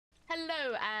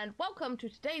Hello and welcome to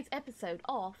today's episode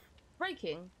of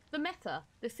Breaking the Meta,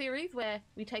 the series where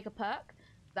we take a perk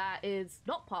that is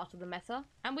not part of the meta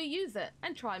and we use it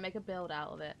and try and make a build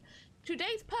out of it.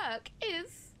 Today's perk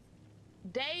is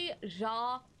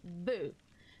Deja Vu.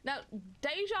 Now,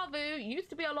 Deja Vu used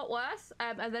to be a lot worse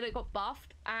and then it got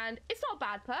buffed, and it's not a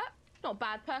bad perk, not a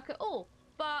bad perk at all,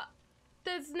 but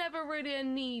there's never really a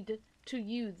need to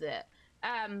use it.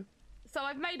 So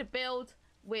I've made a build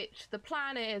which the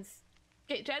plan is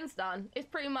get gens done. It's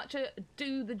pretty much a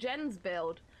do the gens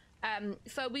build.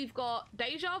 So we've got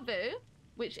Deja Vu,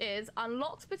 which is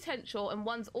unlocks potential and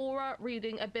one's aura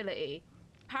reading ability.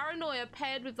 Paranoia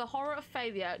paired with the horror of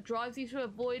failure drives you to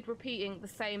avoid repeating the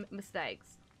same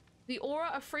mistakes. The aura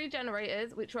of 3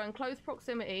 generators, which are in close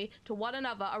proximity to one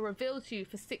another, are revealed to you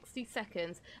for 60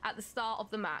 seconds at the start of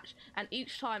the match, and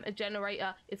each time a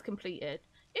generator is completed.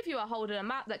 If you are holding a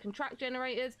map that can track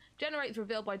generators, generators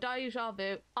revealed by Deja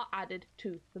Vu are added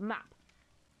to the map.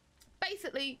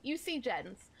 Basically, you see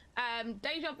gens.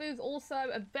 Deja Vu is also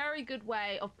a very good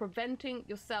way of preventing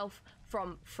yourself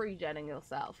from free-genning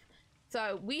yourself.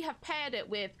 So we have paired it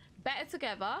with Better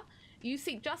Together. You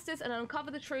seek justice and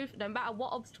uncover the truth no matter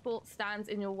what obstacle stands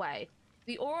in your way.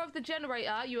 The aura of the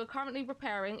generator you are currently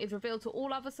repairing is revealed to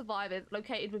all other survivors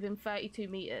located within 32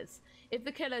 meters. If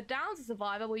the killer downs a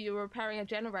survivor while you are repairing a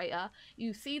generator,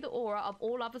 you see the aura of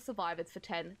all other survivors for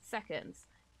 10 seconds.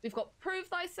 We've got Prove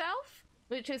Thyself,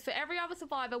 which is for every other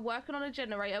survivor working on a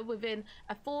generator within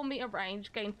a 4-meter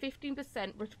range, gain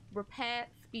 15% repair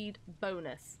speed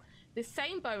bonus. This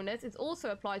same bonus is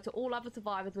also applied to all other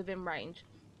survivors within range.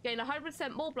 Gain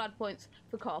 100% more blood points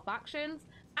for co-op actions.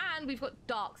 And we've got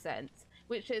Dark Sense,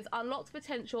 which is unlocks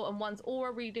potential and one's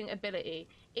aura reading ability.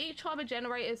 Each time a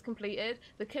generator is completed,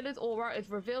 the killer's aura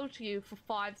is revealed to you for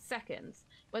 5 seconds.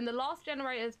 When the last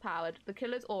generator is powered, the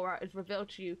killer's aura is revealed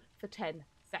to you for 10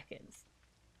 seconds.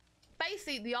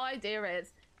 Basically, the idea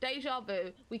is Deja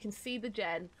Vu, we can see the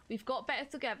gen. We've got Better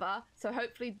Together, so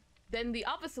hopefully then the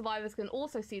other survivors can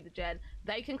also see the gen.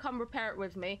 They can come repair it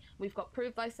with me. We've got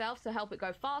Prove Thyself to help it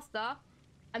go faster.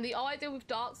 And the idea with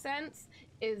Dark Sense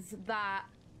is that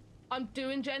I'm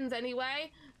doing gens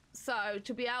anyway, so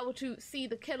to be able to see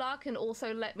the killer can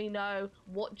also let me know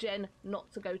what gen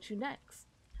not to go to next.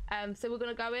 So we're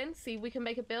going to go in, see if we can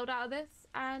make a build out of this,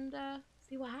 and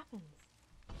see what happens.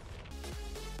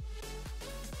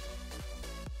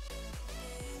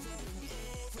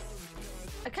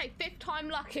 Okay, 5th time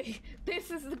lucky.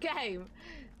 This is the game.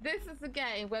 This is the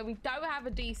game where we don't have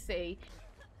a DC.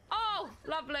 Oh,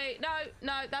 lovely.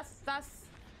 No, that's...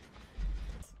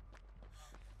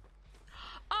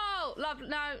 Oh, lovely.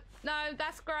 No,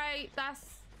 that's great.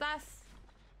 That's...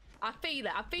 I feel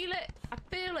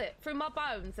it through my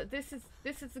bones that this is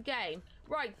the game.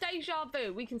 Right, Deja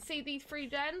Vu. We can see these 3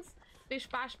 gens. Bish,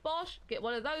 bash, bosh. Get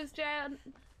one of those done.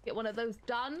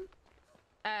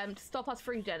 To stop us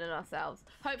free-genning ourselves.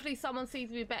 Hopefully someone sees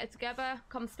me Better Together.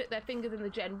 Come stick their fingers in the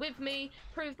gen with me.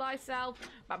 Prove Thyself.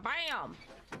 Ba-bam!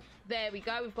 There we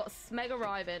go. We've got Smeg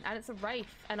arriving. And it's a Wraith.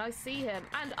 And I see him.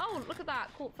 And, oh, look at that.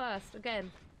 Caught first.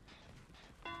 Again.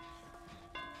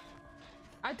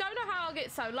 I don't know how I'll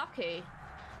get so lucky.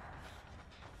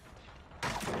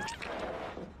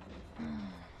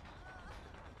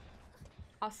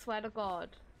 I swear to God.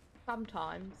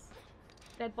 Sometimes.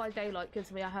 Dead by Daylight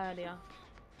gives me a hernia.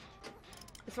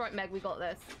 It's right, Meg, we got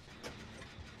this.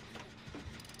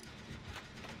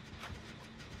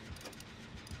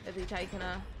 Is he taking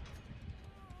her?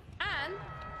 And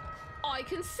I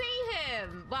can see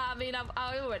him! Well, I mean,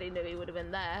 I already knew he would have been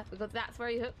there because that's where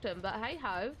he hooked him. But hey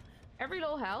ho, every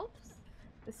little helps.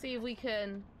 Let's see if we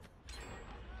can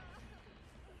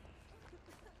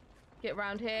get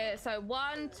around here. So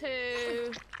 1,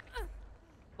 2,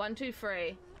 1, 2,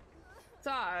 3.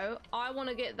 So, I want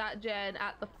to get that gen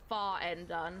at the far end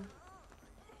done.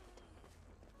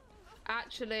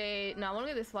 Actually, no, I want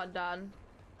to get this one done.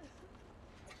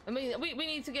 I mean, we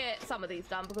need to get some of these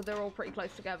done because they're all pretty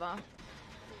close together.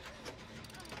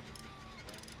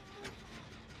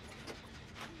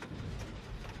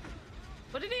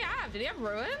 What did he have? Did he have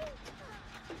Ruin?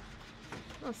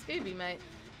 Oh, Scooby, mate.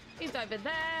 He's over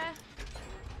there.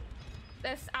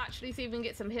 Let's actually see if we can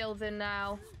get some heals in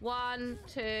now. 1,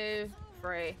 2,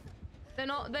 3. They're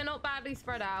not badly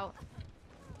spread out.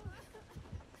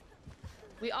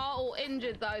 We are all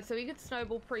injured though, so we could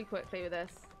snowball pretty quickly with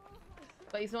this.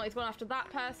 But he's not. He's gone after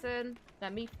that person.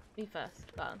 No, me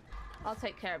first. But I'll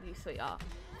take care of you, sweetheart.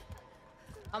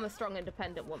 I'm a strong,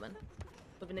 independent woman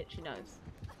with an itchy nose.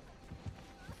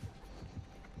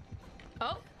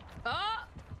 Oh, oh!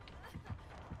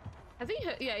 Has he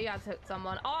hooked? Yeah, he has hooked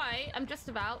someone. I am just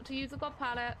about to use a god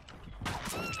pallet.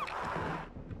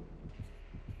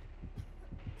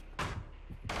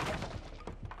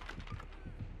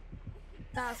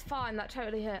 That's fine. That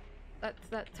totally hit. That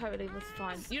totally was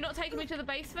fine. You're not taking me to the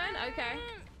basement? Okay.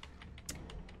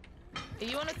 Are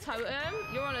you on a totem?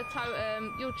 You're on a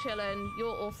totem. You're chilling.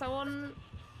 You're also on...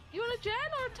 You on a gen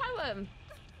or a totem?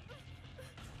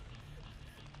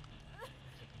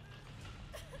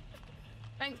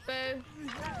 Thanks, boo.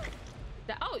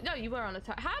 Oh, no, you were on a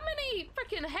totem. How many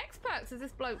freaking hex perks has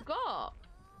this bloke got?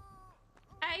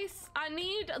 Ace, I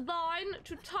need thine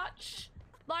to touch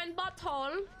thine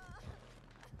butthole.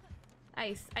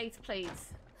 Ace,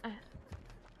 please.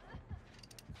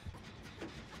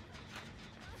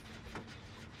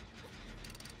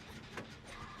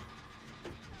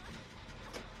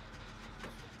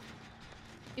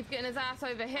 He's getting his ass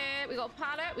over here. We got a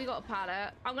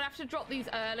pallet. I'm gonna have to drop these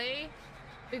early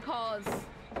because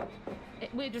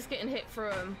we're just getting hit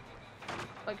through them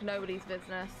like nobody's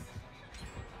business.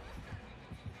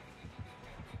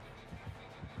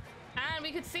 And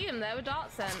we could see him there with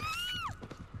dart sense.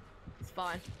 It's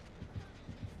fine.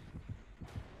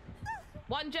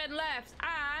 One gen left,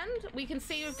 and we can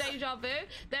see with Deja Vu,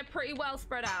 they're pretty well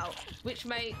spread out, which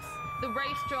makes the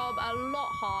race job a lot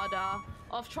harder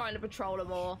of trying to patrol them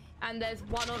all. And there's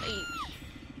one on each.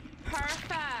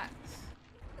 Perfect.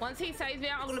 Once he saves me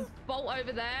out, I'm gonna bolt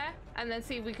over there and then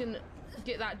see if we can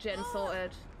get that gen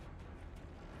sorted.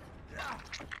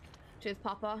 Cheers,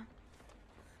 Papa.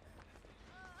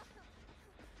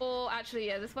 Or actually,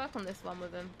 yeah, let's work on this one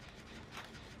with him.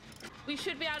 We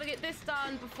should be able to get this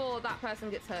done before that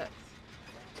person gets hurt.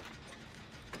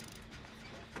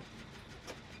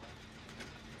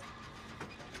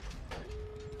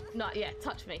 Not yet.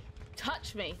 Touch me.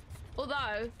 Touch me.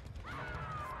 Although,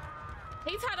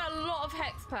 he's had a lot of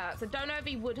hex perks. I don't know if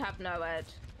he would have Noed,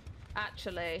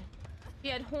 actually. He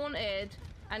had Haunted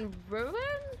and Ruin?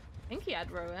 I think he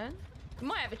had Ruin. He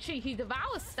might have a cheeky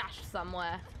Devour stashed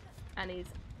somewhere. And he's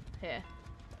here.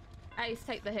 Ace,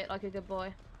 take the hit like a good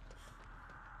boy.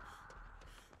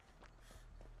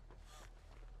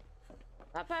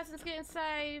 That person's getting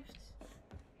saved.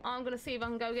 I'm gonna see if I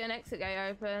can go get an exit gate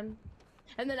open.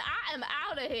 And then I am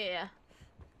out of here.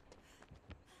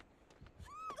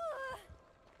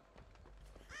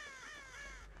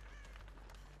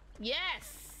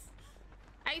 Yes!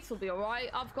 Ace will be alright.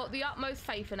 I've got the utmost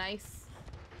faith in Ace.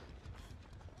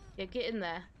 Yeah, get in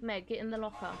there. Meg, get in the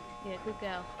locker. Yeah, good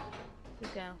girl.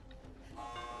 Good girl.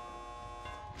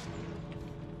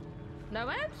 No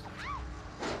Ed?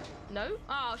 No?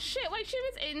 Oh shit, wait, she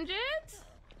was injured?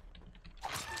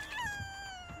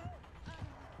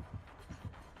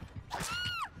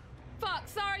 Fuck,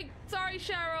 sorry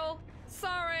Cheryl.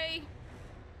 Sorry.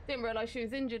 Didn't realise she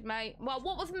was injured, mate. Well,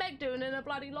 what was Meg doing in a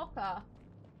bloody locker?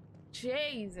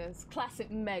 Jesus, classic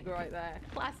Meg right there.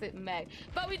 Classic Meg.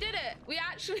 But we did it. We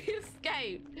actually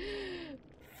escaped.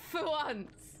 For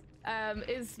once. Oh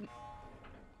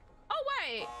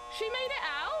wait, she made it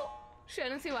out? Shit, I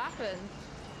didn't see what happened.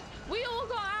 We all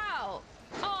got out.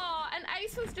 Oh, and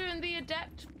Ace was doing the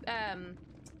adept,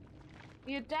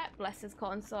 bless his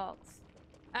cotton socks.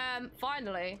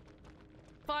 Finally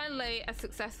a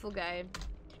successful game.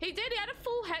 He had a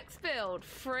full hex build.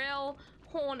 Frill,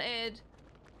 Haunted,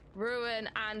 Ruin,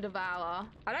 and Devour.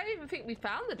 I don't even think we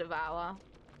found the Devour.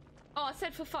 Oh, I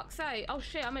said for fuck's sake. Oh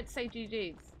shit, I meant to say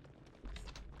GG's.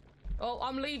 Oh,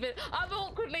 I'm leaving. I'm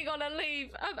awkwardly gonna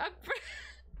leave.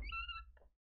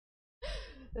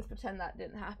 Let's pretend that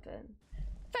didn't happen.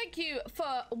 Thank you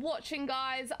for watching,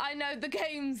 guys. I know the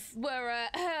games were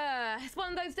it's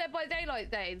one of those Dead by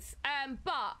Daylight days,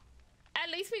 but at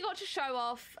least we got to show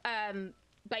off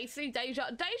basically Deja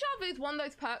Vu is one of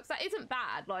those perks that isn't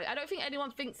bad. Like, I don't think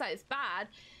anyone thinks that it's bad.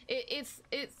 It's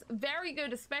very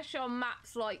good, especially on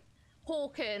maps like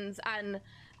Hawkins and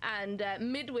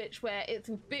Midwich, where it's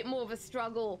a bit more of a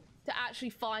struggle to actually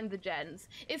find the gens.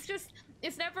 It's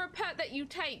never a perk that you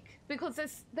take because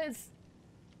there's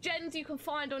gens you can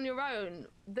find on your own.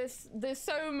 There's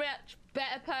so much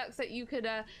better perks that you could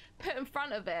put in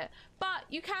front of it, but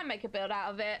you can make a build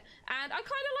out of it, and I kind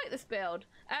of like this build.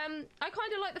 I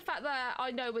kind of like the fact that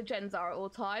I know where gens are at all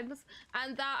times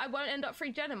and that I won't end up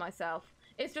free genning myself.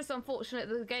 It's just unfortunate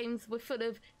that the games were full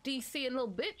of DC and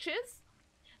little bitches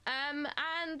and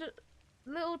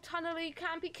little tunnely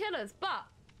campy killers. But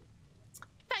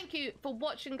thank you for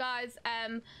watching, guys.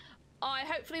 I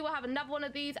hopefully will have another one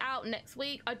of these out next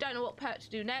week. I don't know what perk to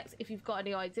do next. If you've got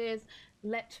any ideas,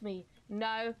 let me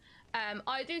know.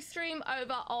 I do stream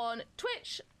over on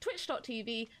Twitch,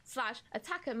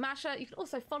 twitch.tv/AttackerMasher. You can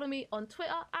also follow me on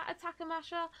Twitter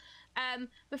 @AttackerMasher.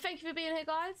 But thank you for being here,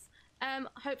 guys.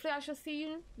 Hopefully I shall see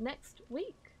you next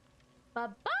week.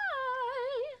 Bye-bye.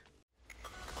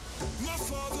 My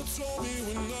father told me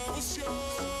when I was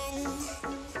young,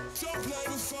 don't play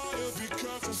with fire, be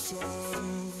careful,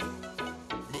 son.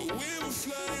 But we were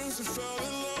flames and fell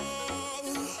in